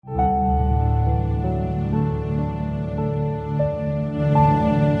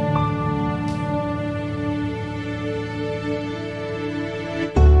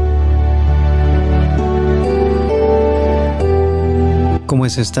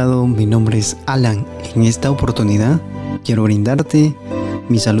has estado? Mi nombre es Alan. En esta oportunidad quiero brindarte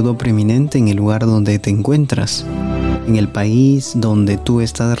mi saludo preeminente en el lugar donde te encuentras, en el país donde tú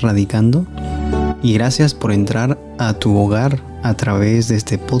estás radicando. Y gracias por entrar a tu hogar a través de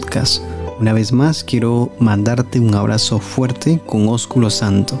este podcast. Una vez más quiero mandarte un abrazo fuerte con ósculo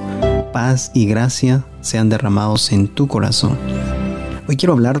santo. Paz y gracia sean derramados en tu corazón. Hoy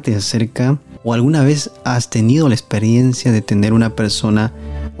quiero hablarte acerca, o alguna vez has tenido la experiencia de tener una persona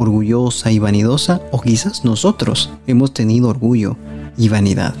orgullosa y vanidosa, o quizás nosotros hemos tenido orgullo y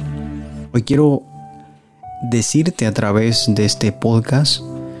vanidad. Hoy quiero decirte a través de este podcast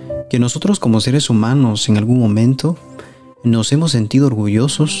que nosotros como seres humanos en algún momento nos hemos sentido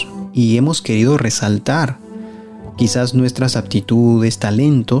orgullosos y hemos querido resaltar quizás nuestras aptitudes,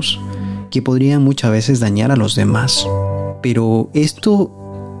 talentos que podrían muchas veces dañar a los demás. Pero ¿esto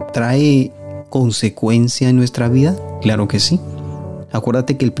trae consecuencia en nuestra vida? Claro que sí.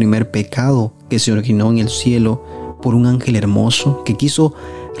 Acuérdate que el primer pecado que se originó en el cielo por un ángel hermoso que quiso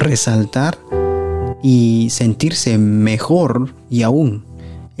resaltar y sentirse mejor, y aún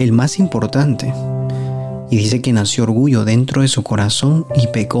el más importante, y dice que nació orgullo dentro de su corazón y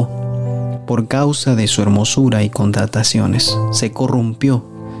pecó por causa de su hermosura y contrataciones. Se corrompió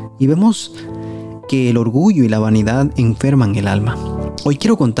y vemos que el orgullo y la vanidad enferman el alma. Hoy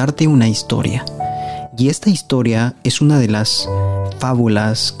quiero contarte una historia, y esta historia es una de las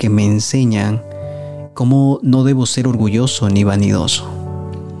fábulas que me enseñan cómo no debo ser orgulloso ni vanidoso.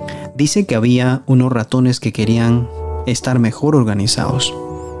 Dice que había unos ratones que querían estar mejor organizados.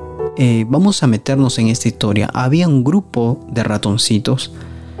 Vamos a meternos en esta historia. Había un grupo de ratoncitos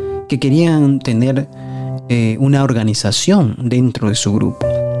que querían tener una organización dentro de su grupo.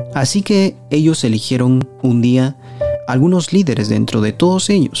 Así que ellos eligieron un día algunos líderes dentro de todos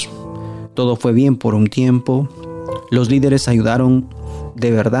ellos. Todo fue bien por un tiempo. Los líderes ayudaron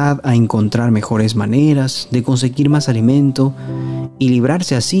de verdad a encontrar mejores maneras de conseguir más alimento y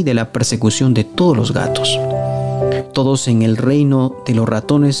librarse así de la persecución de todos los gatos. Todos en el reino de los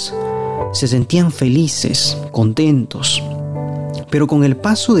ratones se sentían felices, contentos. Pero con el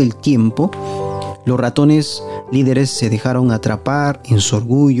paso del tiempo, los ratones líderes se dejaron atrapar en su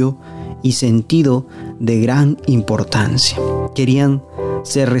orgullo y sentido de gran importancia. Querían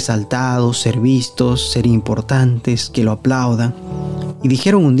ser resaltados, ser vistos, ser importantes, que lo aplaudan. Y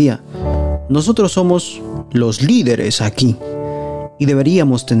dijeron un día: nosotros somos los líderes aquí y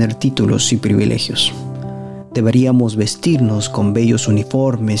deberíamos tener títulos y privilegios. Deberíamos vestirnos con bellos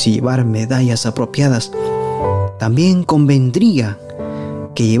uniformes y llevar medallas apropiadas. También convendría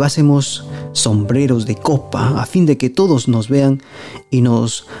que llevásemos sombreros de copa a fin de que todos nos vean y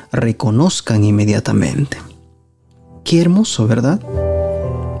nos reconozcan inmediatamente. Qué hermoso, ¿verdad?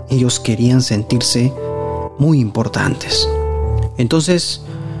 Ellos querían sentirse muy importantes. Entonces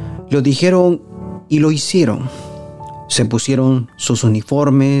lo dijeron y lo hicieron. Se pusieron sus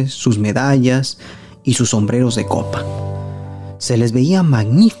uniformes, sus medallas y sus sombreros de copa. Se les veía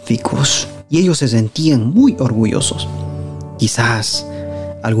magníficos y ellos se sentían muy orgullosos. Quizás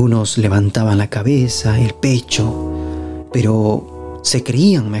algunos levantaban la cabeza, el pecho, pero se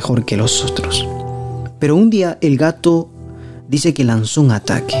creían mejor que los otros. Pero un día el gato dice que lanzó un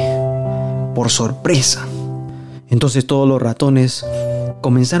ataque por sorpresa. Entonces todos los ratones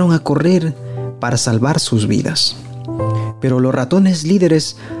comenzaron a correr para salvar sus vidas. Pero los ratones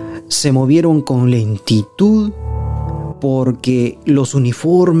líderes se movieron con lentitud porque los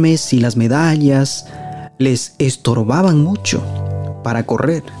uniformes y las medallas les estorbaban mucho para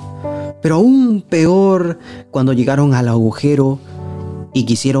correr. Pero aún peor, cuando llegaron al agujero y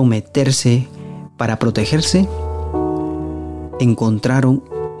quisieron meterse para protegerse, encontraron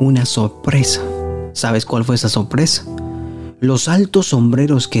una sorpresa. ¿Sabes cuál fue esa sorpresa? Los altos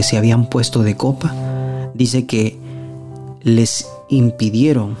sombreros que se habían puesto de copa, dice que les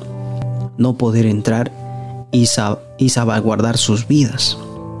impidieron no poder entrar y salvaguardar sus vidas.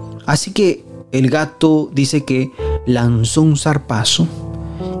 Así que el gato dice que lanzó un zarpazo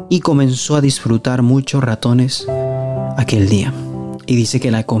y comenzó a disfrutar muchos ratones aquel día. Y dice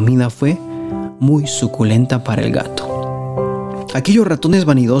que la comida fue muy suculenta para el gato. Aquellos ratones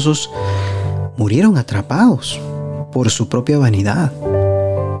vanidosos murieron atrapados por su propia vanidad.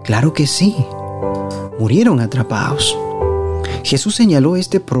 Claro que sí, murieron atrapados. Jesús señaló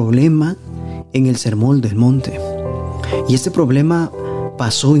este problema en el Sermón del Monte. Y este problema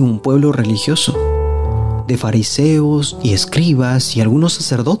pasó en un pueblo religioso de fariseos y escribas y algunos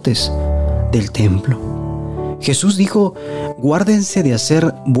sacerdotes del templo. Jesús dijo: guárdense de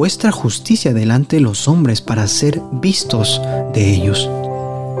hacer vuestra justicia delante de los hombres para ser vistos de ellos.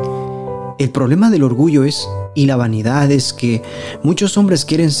 El problema del orgullo es y la vanidad es que muchos hombres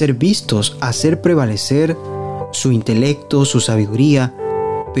quieren ser vistos, hacer prevalecer su intelecto, su sabiduría,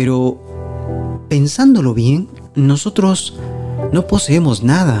 pero pensándolo bien, nosotros no poseemos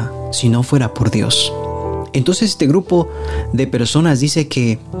nada si no fuera por Dios. Entonces este grupo de personas dice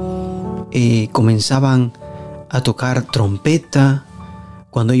que comenzaban a tocar trompeta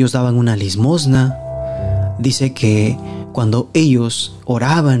cuando ellos daban una limosna. Dice que cuando ellos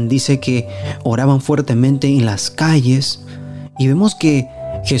oraban, dice que oraban fuertemente en las calles. Y vemos que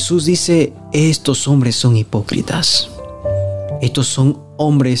Jesús dice: estos hombres son hipócritas. Estos son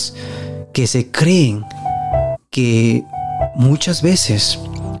hombres que se creen que muchas veces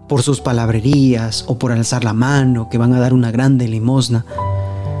por sus palabrerías o por alzar la mano, que van a dar una grande limosna,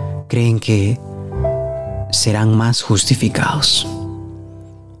 creen que serán más justificados.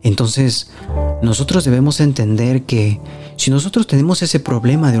 Entonces, nosotros debemos entender que si nosotros tenemos ese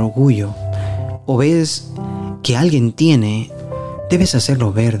problema de orgullo, o ves que alguien tiene, debes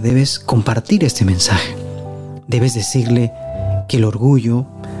hacerlo ver, debes compartir este mensaje. Debes decirle que el orgullo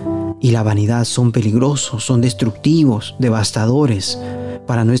y la vanidad son peligrosos, son destructivos, devastadores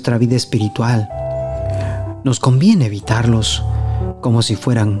para nuestra vida espiritual. Nos conviene evitarlos como si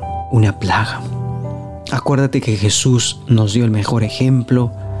fueran una plaga. Acuérdate que Jesús nos dio el mejor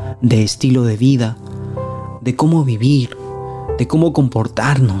ejemplo de estilo de vida, de cómo vivir, de cómo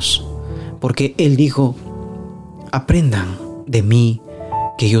comportarnos, porque Él dijo: aprendan de mí,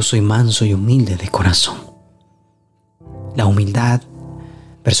 que yo soy manso y humilde de corazón. La humildad,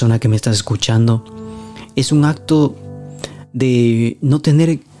 persona que me estás escuchando, es un acto de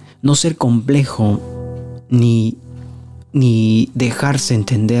no ser complejo ni dejarse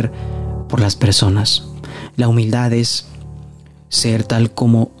entender por las personas. La humildad es ser tal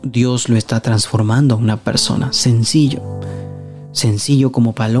como Dios lo está transformando a una persona, sencillo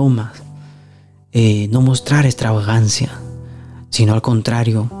como palomas. No mostrar extravagancia, sino al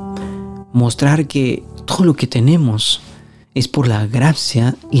contrario, mostrar que todo lo que tenemos es por la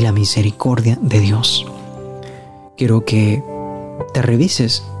gracia y la misericordia de Dios. Quiero que te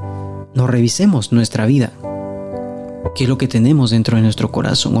revises, nos revisemos nuestra vida. ¿Qué es lo que tenemos dentro de nuestro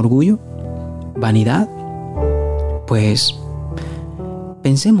corazón? ¿Orgullo? ¿Vanidad? Pues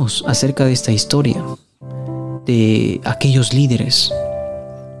pensemos acerca de esta historia de aquellos líderes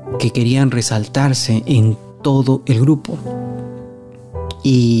que querían resaltarse en todo el grupo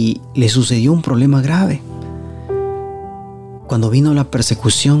y les sucedió un problema grave. Cuando vino la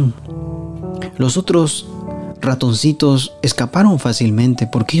persecución, los otros ratoncitos escaparon fácilmente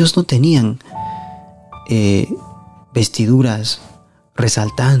porque ellos no tenían vestiduras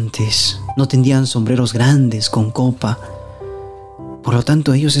resaltantes, no tenían sombreros grandes con copa. Por lo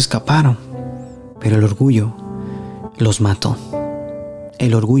tanto, ellos escaparon, pero el orgullo los mató.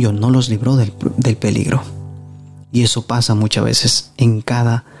 El orgullo no los libró del peligro. Y eso pasa muchas veces en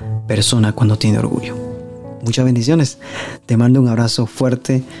cada persona cuando tiene orgullo. Muchas bendiciones. Te mando un abrazo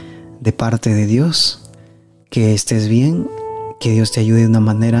fuerte de parte de Dios. Que estés bien. Que Dios te ayude de una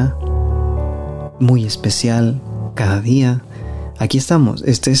manera muy especial cada día. Aquí estamos.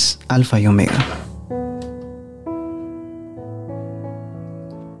 Este es Alfa y Omega.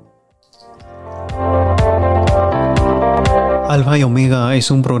 Alfa y Omega es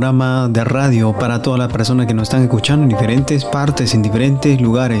un programa de radio para todas las personas que nos están escuchando en diferentes partes, en diferentes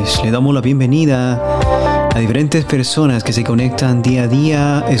lugares. Le damos la bienvenida a diferentes personas que se conectan día a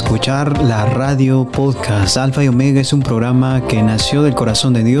día a escuchar la radio podcast. Alfa y Omega es un programa que nació del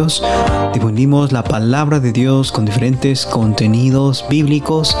corazón de Dios. Difundimos la palabra de Dios con diferentes contenidos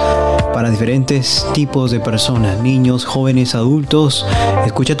bíblicos para diferentes tipos de personas, niños, jóvenes, adultos.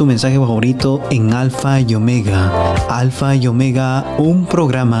 Escucha tu mensaje favorito en Alfa y Omega. Alfa y Omega, un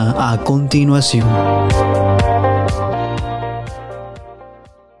programa a continuación.